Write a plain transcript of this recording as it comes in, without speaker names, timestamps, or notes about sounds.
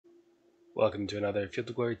Welcome to another Field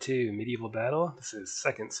of Glory 2 medieval battle. This is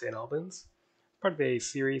 2nd St. Albans, part of a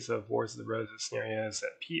series of Wars of the Roses scenarios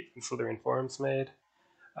that Pete and Slytherin Forums made.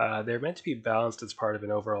 They're meant to be balanced as part of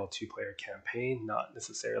an overall two-player campaign, not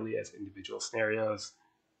necessarily as individual scenarios.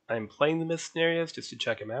 I'm playing them as scenarios just to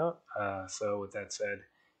check them out. So with that said,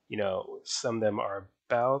 some of them are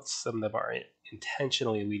bouts, some of them are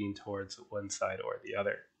intentionally leaning towards one side or the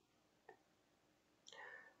other.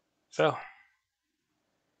 So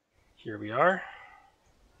here we are.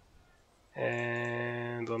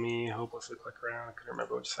 And let me hopelessly click around. I couldn't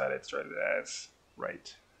remember which side I'd started as.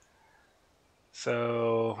 Right.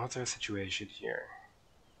 So, what's our situation here?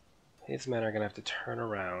 His men are going to have to turn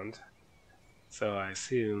around. So I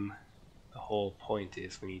assume the whole point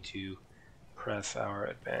is we need to press our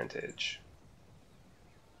advantage.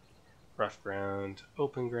 Rough ground,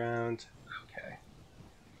 open ground. Okay.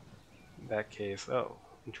 In that case, oh,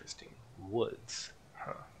 interesting. Woods.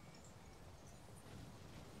 Huh.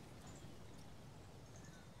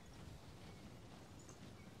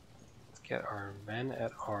 Get our men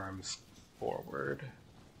at arms forward.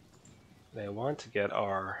 They want to get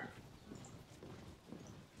our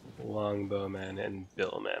longbowmen and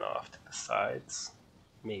billmen off to the sides.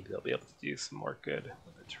 Maybe they'll be able to do some more good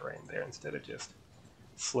with the terrain there instead of just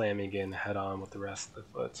slamming in head on with the rest of the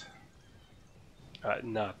foot.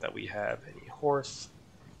 Not that we have any horse.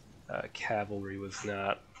 Cavalry was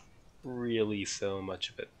not really so much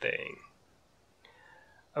of a thing.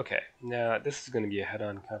 Okay, now this is going to be a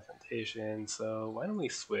head-on confrontation, so why don't we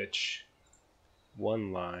switch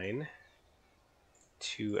one line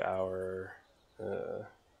to our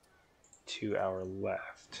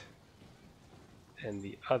left and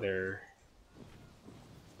the other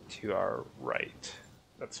to our right.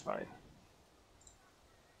 That's fine.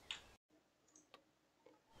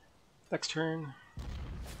 Next turn.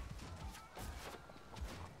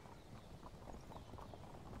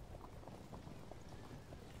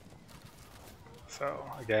 So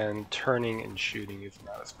again, turning and shooting is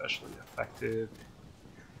not especially effective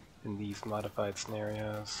in these modified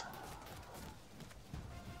scenarios.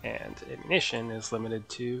 And ammunition is limited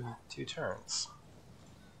to 2 turns.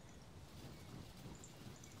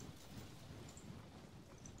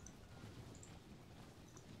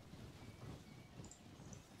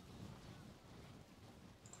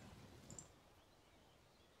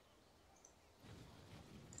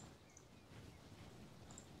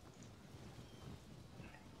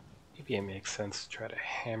 Maybe it makes sense to try to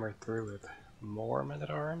hammer through with more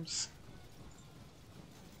men-at-arms.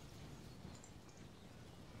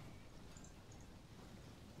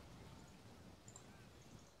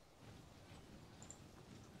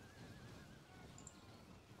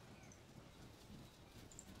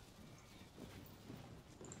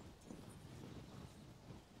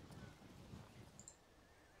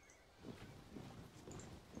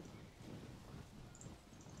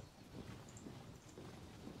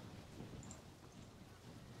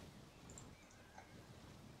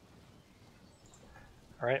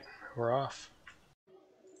 Alright, we're off.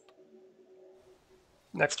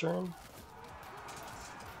 Next turn.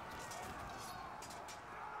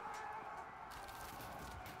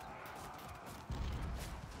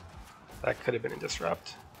 That could have been a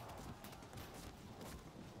disrupt.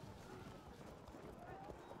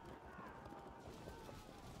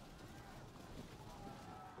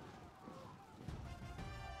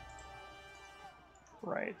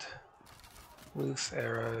 Right. Loose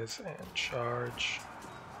arrows and charge.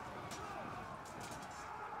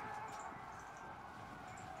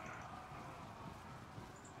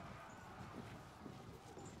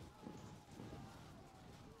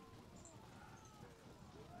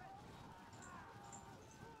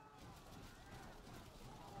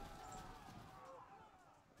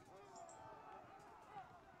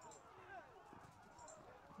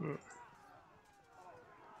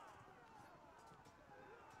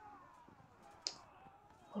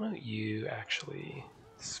 Why don't you actually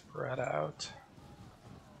spread out?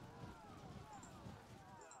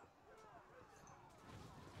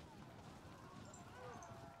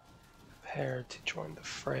 Prepare to join the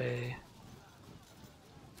fray.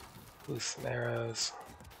 Loose some arrows.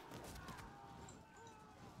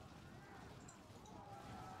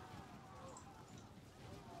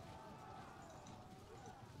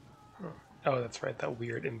 Oh, that's right, that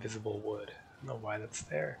weird invisible wood. I don't know why that's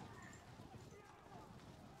there.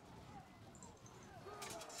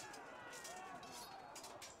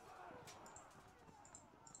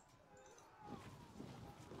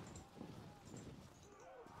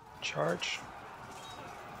 Charge.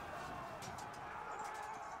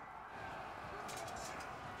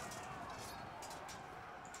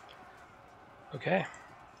 Okay.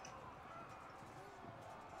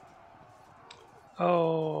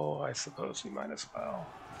 Oh, I suppose we might as well.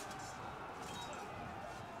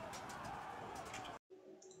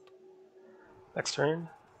 Next turn.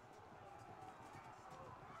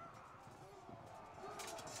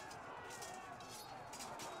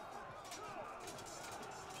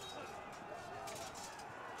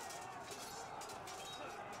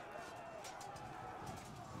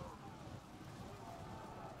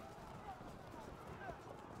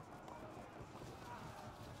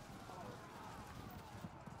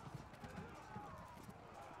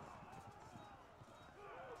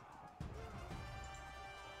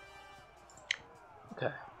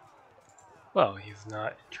 Okay. Well, he's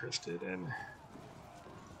not interested in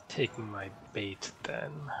taking my bait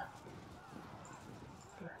then.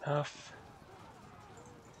 Fair enough.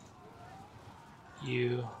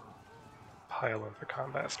 You pile in for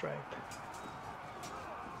combat strength.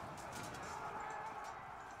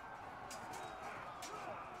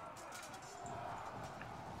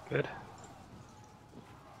 Good.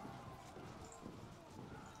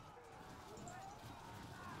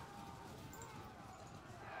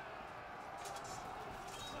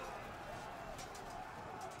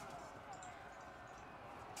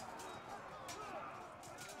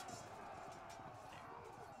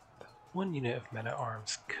 One unit of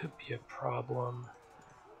men-at-arms could be a problem.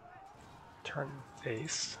 Turn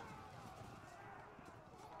face.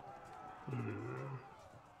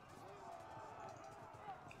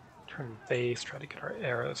 Turn face, try to get our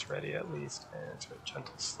arrows ready at least. And it's a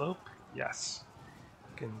gentle slope. Yes.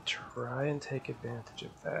 We can try and take advantage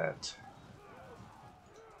of that.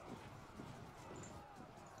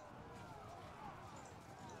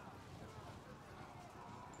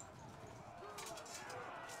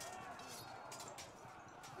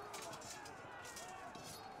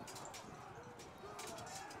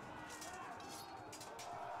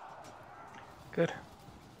 Good.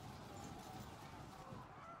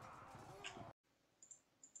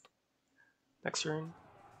 Next turn.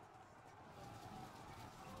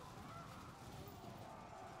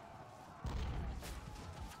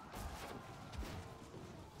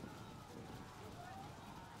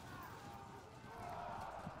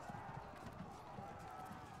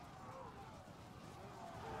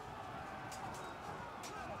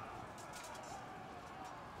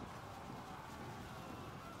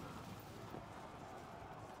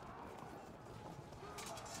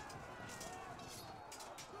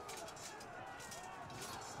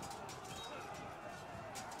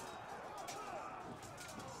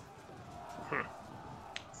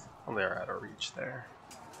 Well, they're out of reach there.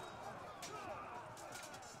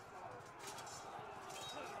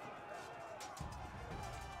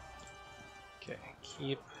 Okay,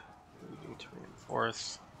 keep moving to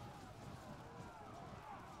reinforce.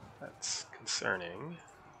 That's concerning.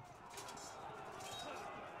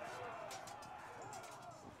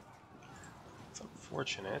 It's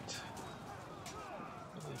unfortunate.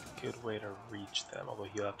 Really good way to reach them, although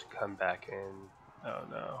you have to come back in. Oh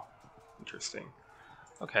no. Interesting.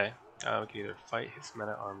 Okay, we can either fight his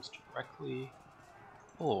men-at-arms directly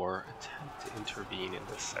or attempt to intervene in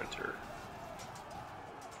the center.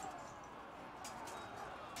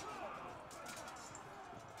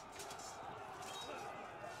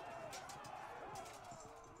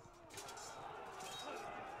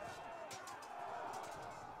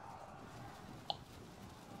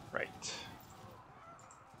 Right.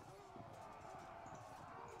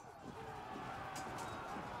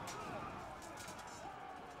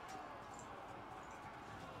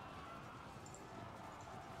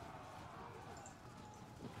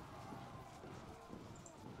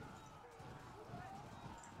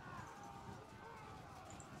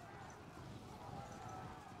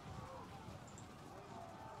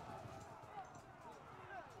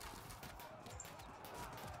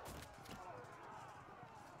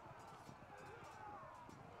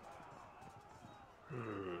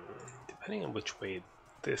 Depending on which way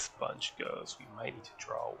this bunch goes, we might need to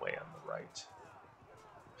draw away on the right.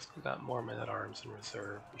 We've got more men-at-arms in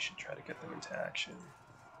reserve. We should try to get them into action.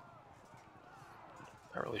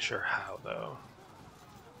 Not really sure how, though.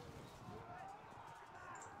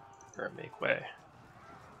 Or make way.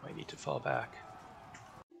 Might need to fall back.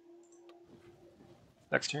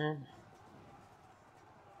 Next turn.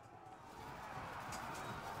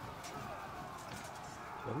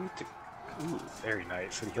 He'll need to... Ooh, very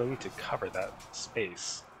nice. And he'll need to cover that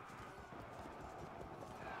space.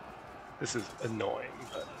 This is annoying,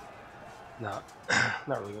 but not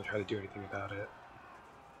really going to try to do anything about it.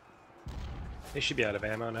 They should be out of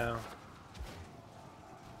ammo now.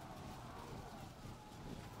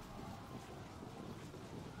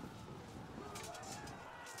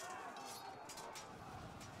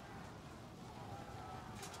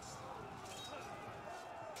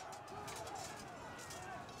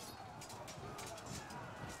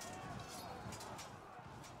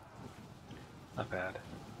 Not bad.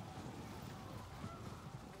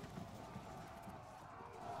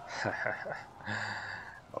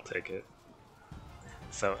 I'll take it.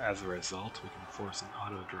 So as a result, we can force an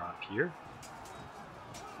auto drop here.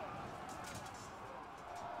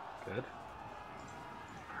 Good.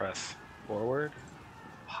 Press forward.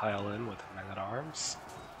 Pile in with men-at-arms.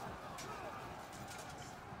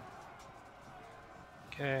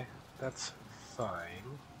 Okay, that's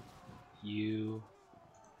fine. You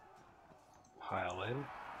pile in.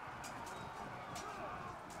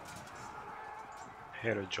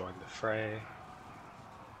 Prepare to join the fray.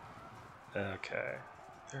 Okay,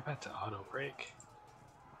 they're about to auto break.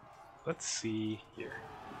 Let's see here.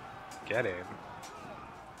 Get in.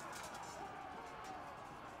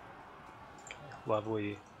 Okay,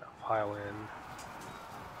 lovely. Now pile in.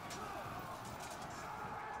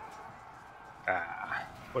 Ah,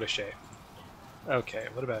 what a shame. Okay,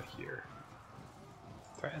 what about here?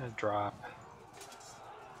 Threaten a drop.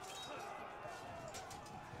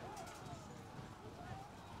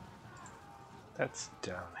 That's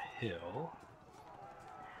downhill.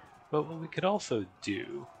 But what we could also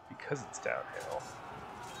do, because it's downhill,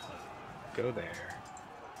 go there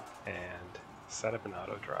and set up an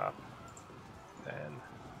auto drop. Then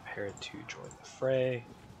prepare to join the fray.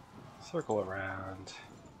 Circle around.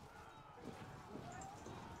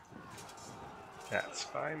 That's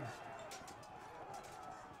fine.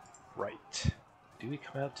 Right. Do we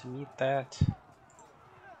come out to meet that?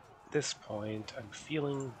 At this point, I'm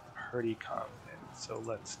feeling pretty confident, so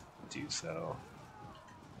let's do so.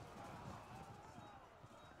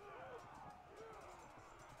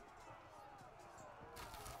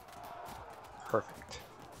 Perfect.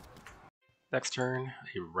 Next turn,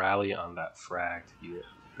 a rally on that fragged unit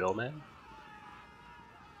of billmen.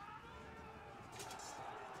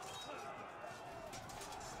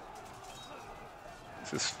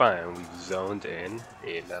 This is fine. We've zoned in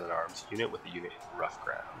a men-at-arms unit with a unit in rough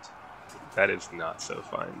ground. That is not so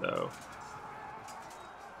fine, though.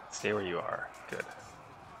 Stay where you are. Good.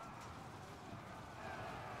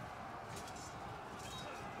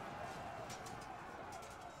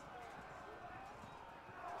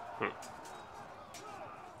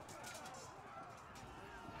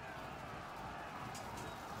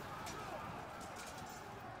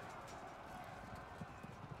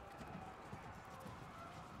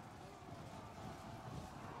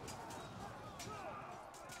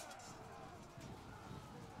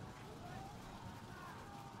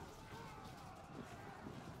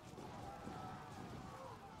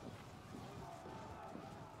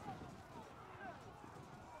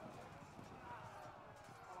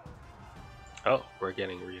 Oh, we're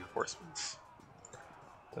getting reinforcements.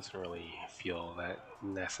 Doesn't really feel that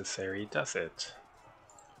necessary, does it?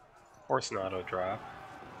 Force an auto drop.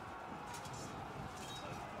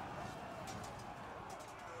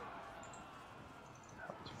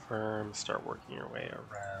 Held firm, start working your way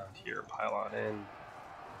around here, pile on in.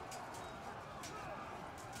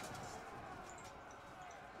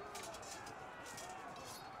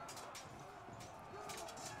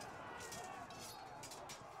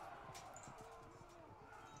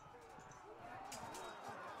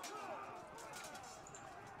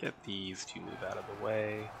 Get these to move out of the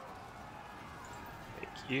way. Thank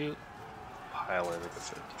you. Pile in because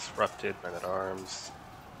they're disrupted, men-at-arms.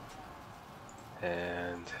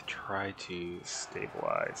 And try to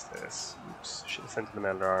stabilize this. Oops, should have sent the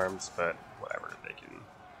men-at-arms, but whatever,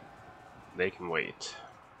 they can wait.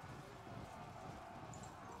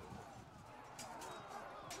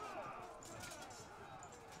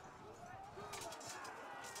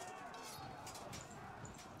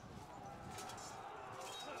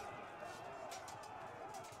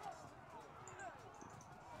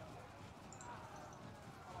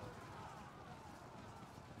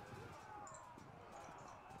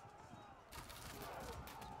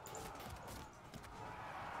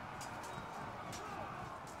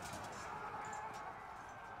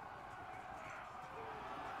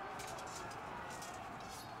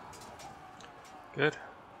 Good.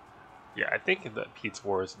 Yeah, I think that Pete's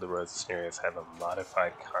Wars of the Rose scenarios have a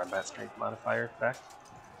modified combat strength modifier effect.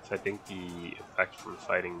 So I think the effect from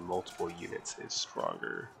fighting multiple units is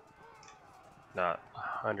stronger. Not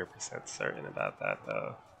 100% certain about that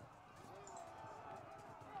though.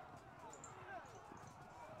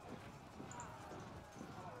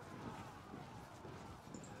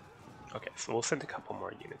 Okay, so we'll send a couple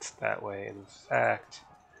more units that way. In fact,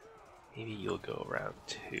 maybe you'll go around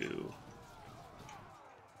 2.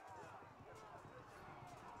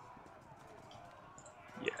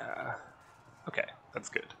 Yeah. Okay, that's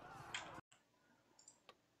good.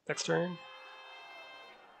 Next turn.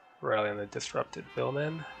 Rally on the disrupted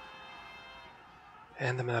billmen.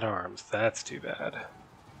 And the men-at-arms, that's too bad.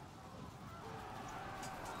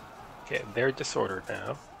 Okay, they're disordered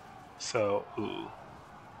now. So,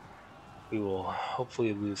 we will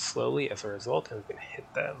hopefully lose slowly as a result, and we can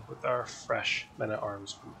hit them with our fresh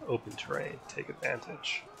men-at-arms from open terrain. Take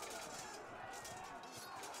advantage.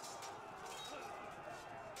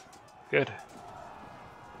 Good.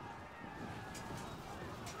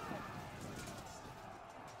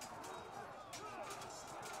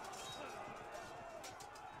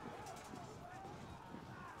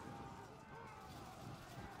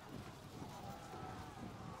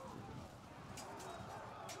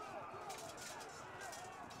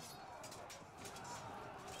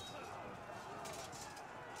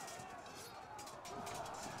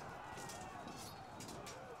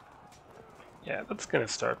 Yeah, that's going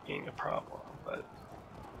to start being a problem, but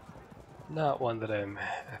not one that I'm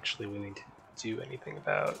actually willing to do anything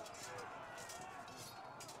about.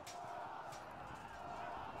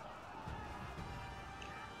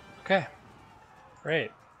 Okay,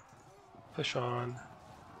 great. Push on.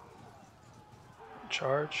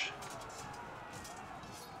 Charge.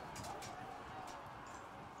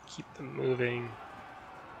 Keep them moving.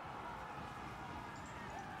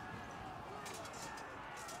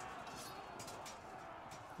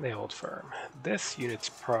 They hold firm. This unit's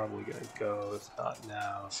probably going to go, if not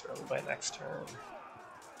now, certainly by next turn.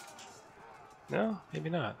 No, maybe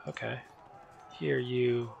not. Okay. Here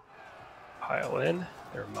you pile in.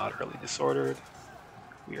 They're moderately disordered.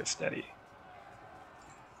 We are steady.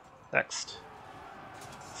 Next.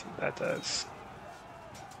 Let's see what that does.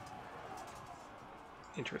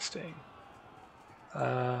 Interesting.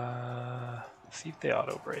 See if they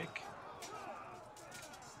auto break.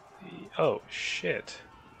 Oh shit.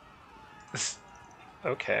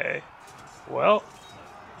 Okay. Well.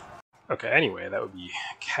 Okay, anyway, that would be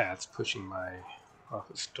cats pushing my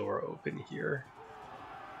office door open here.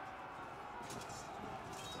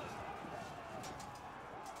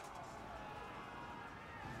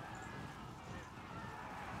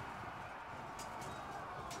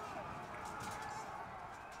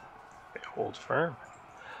 They hold firm.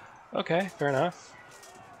 Okay, fair enough.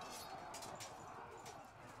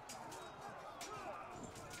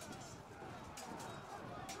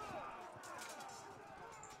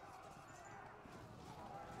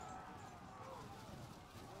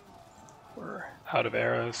 We're out of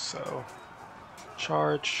arrows, so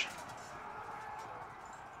charge.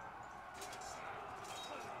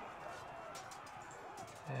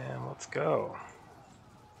 And let's go.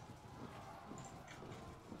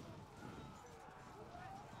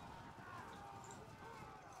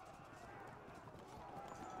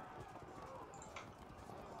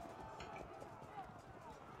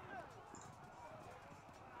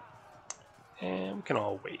 And we can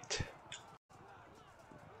all wait.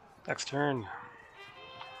 Next turn.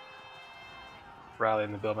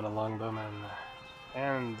 Rallying the billmen and longbowmen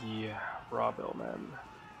and the raw billmen.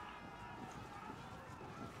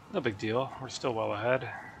 No big deal, we're still well ahead.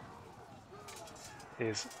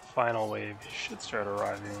 His final wave should start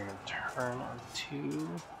arriving in a turn or two,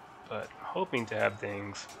 but I'm hoping to have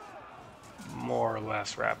things more or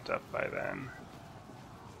less wrapped up by then.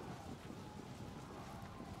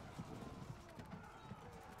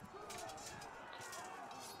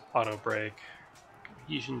 Auto break,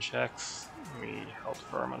 cohesion checks, we held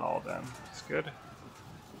firm on all of them, which is good.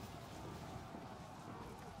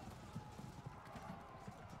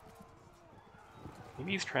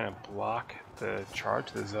 Maybe he's trying to block the charge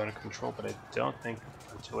to the zone of control, but I don't think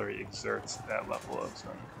artillery exerts that level of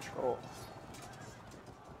zone of control.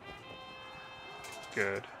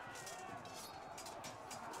 Good.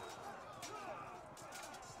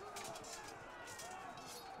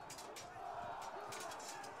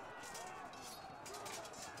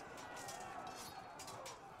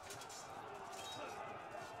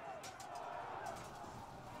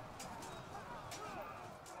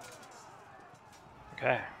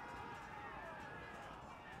 Okay.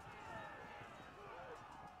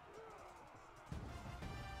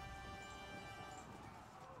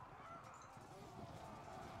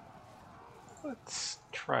 Let's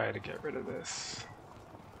try to get rid of this.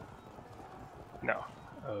 No.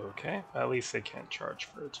 Okay. At least they can't charge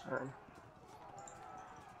for a turn.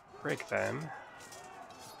 Break them.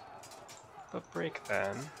 But break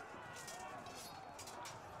them.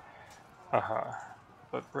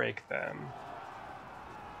 But break them.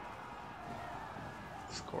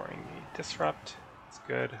 Scoring the disrupt. It's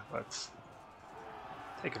good. Let's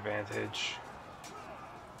take advantage.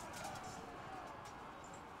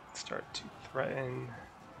 Start to threaten.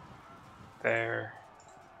 There.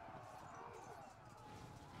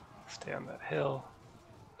 Stay on that hill.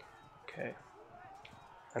 Okay.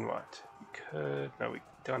 And what? We could... No, we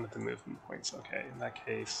don't have the movement points. Okay, in that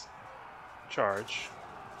case, charge.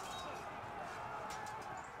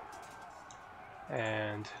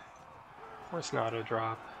 And force an auto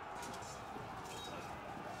drop.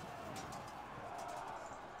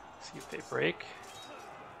 See if they break.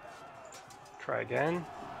 Try again.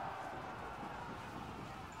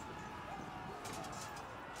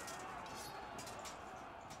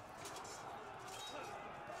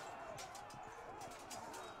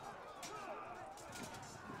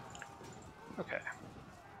 Okay.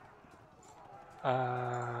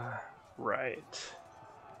 Right.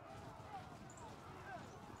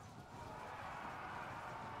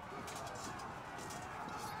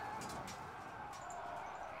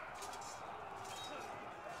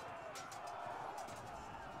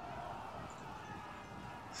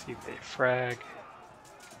 See if they frag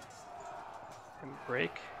and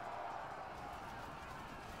break.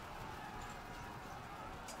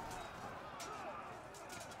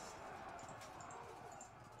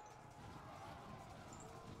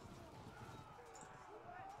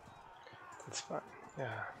 That's fine,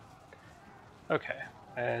 yeah. Okay,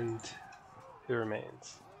 and who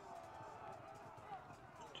remains?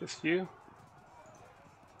 Just you?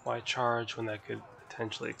 Why charge when that could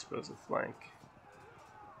potentially expose a flank?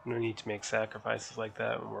 No need to make sacrifices like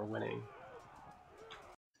that when we're winning.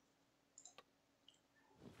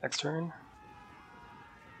 Next turn.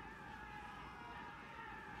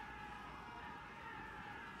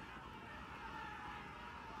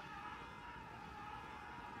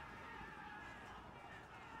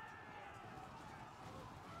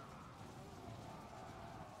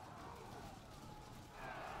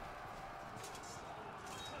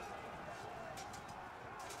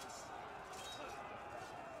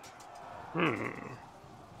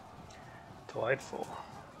 Delightful.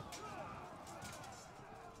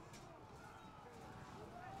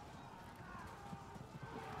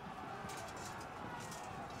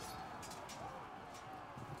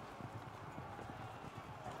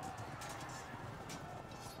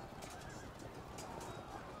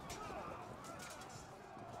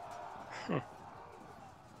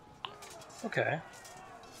 Okay.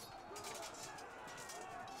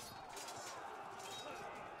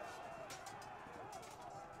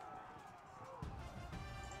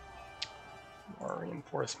 More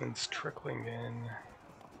reinforcements trickling in.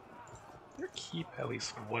 They'll keep at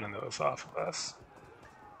least one of those off of us.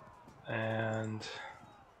 And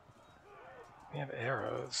we have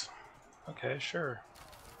arrows. Okay, sure.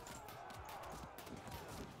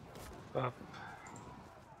 Up.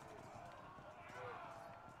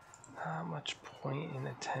 Not much point in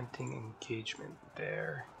attempting engagement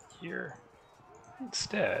there. Here.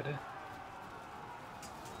 Instead...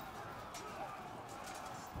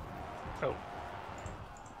 Oh.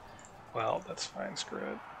 Well, that's fine, screw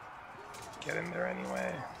it. Get in there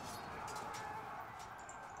anyway.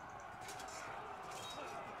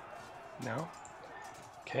 No?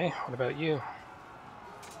 Okay, what about you?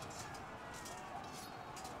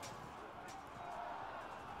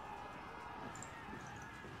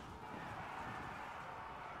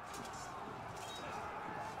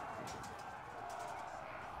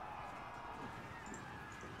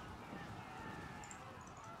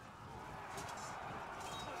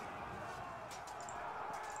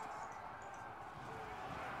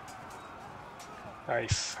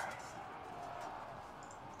 Nice.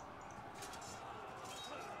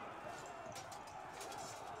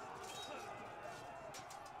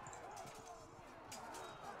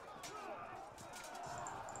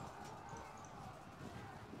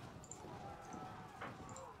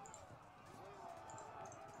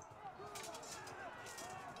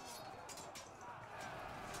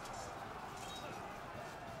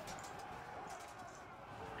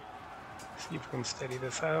 See if we can steady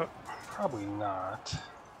this out. Probably not.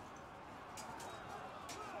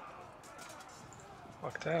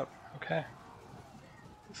 Lucked out. Okay.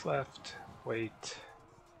 Who's left? Wait.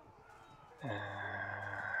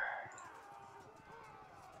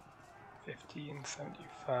 50 and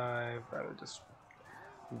 75. Rather just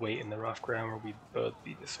wait in the rough ground where we'd both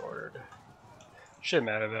be disordered. Shouldn't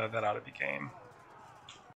matter though, that ought to be game.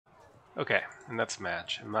 Okay, and that's a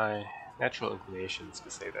match. And my natural inclination is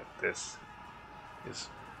to say that this is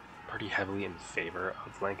pretty heavily in favor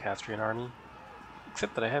of the Lancastrian army.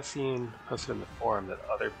 Except that I have seen posted in the forum that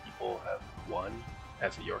other people have won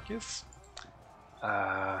as a Yorkist.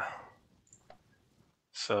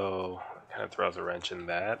 So it kind of throws a wrench in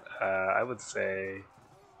that. I would say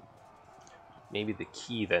maybe the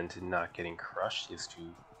key then to not getting crushed is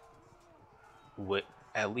to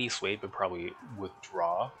at least wait, but probably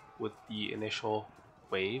withdraw with the initial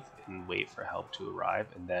wave and wait for help to arrive,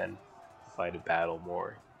 and then fight a battle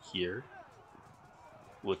more here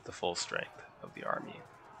with the full strength of the army.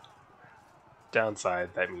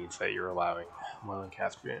 Downside, that means that you're allowing more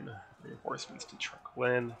Lancastrian reinforcements to trickle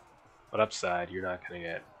in, but upside, you're not going to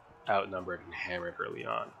get outnumbered and hammered early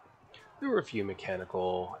on. There were a few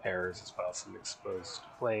mechanical errors as well, some exposed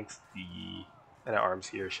flanks. The men at arms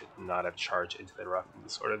here should not have charged into the rough and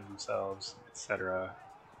disordered themselves, etc.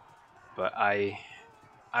 But I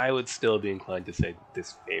would still be inclined to say that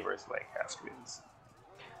this favors Lancastrians.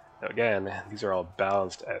 Now again, these are all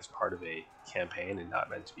balanced as part of a campaign and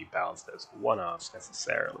not meant to be balanced as one-offs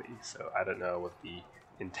necessarily, so I don't know what the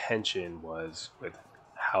intention was with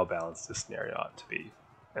how balanced this scenario ought to be.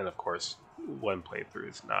 And of course, one playthrough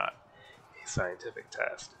is not a scientific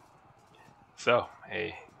test. So,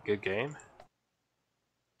 a good game.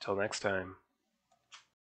 Till next time.